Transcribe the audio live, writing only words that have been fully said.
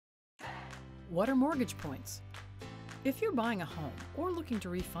What are mortgage points? If you're buying a home or looking to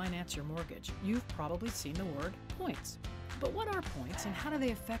refinance your mortgage, you've probably seen the word points. But what are points and how do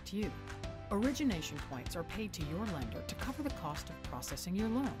they affect you? Origination points are paid to your lender to cover the cost of processing your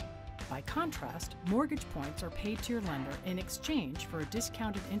loan. By contrast, mortgage points are paid to your lender in exchange for a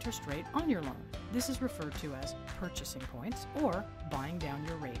discounted interest rate on your loan. This is referred to as purchasing points or buying down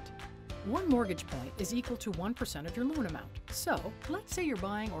your rate. One mortgage point is equal to 1% of your loan amount. So, let's say you're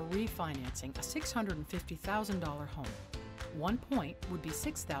buying or refinancing a $650,000 home. 1 point would be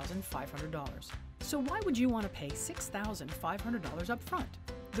 $6,500. So why would you want to pay $6,500 up front?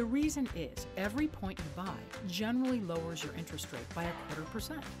 The reason is every point you buy generally lowers your interest rate by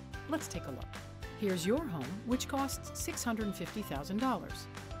 0.25%. Let's take a look. Here's your home, which costs $650,000.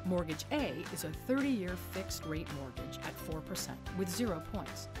 Mortgage A is a 30-year fixed-rate mortgage at 4% with 0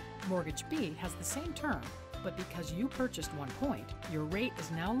 points. Mortgage B has the same term, but because you purchased 1 point, your rate is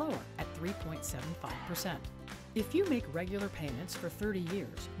now lower at 3.75%. If you make regular payments for 30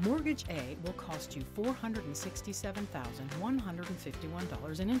 years, Mortgage A will cost you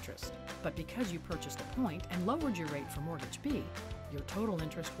 $467,151 in interest. But because you purchased a point and lowered your rate for Mortgage B, your total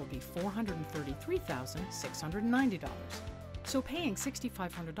interest will be $433,690. So paying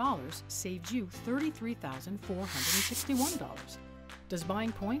 $6,500 saved you $33,461. Does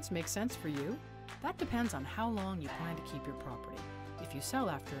buying points make sense for you? That depends on how long you plan to keep your property. If you sell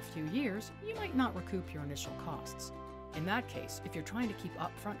after a few years, you might not recoup your initial costs. In that case, if you're trying to keep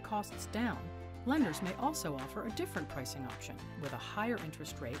upfront costs down, lenders may also offer a different pricing option with a higher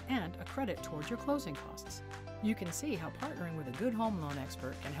interest rate and a credit towards your closing costs. You can see how partnering with a good home loan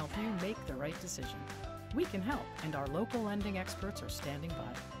expert can help you make the right decision. We can help, and our local lending experts are standing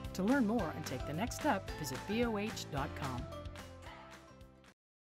by. To learn more and take the next step, visit BOH.com.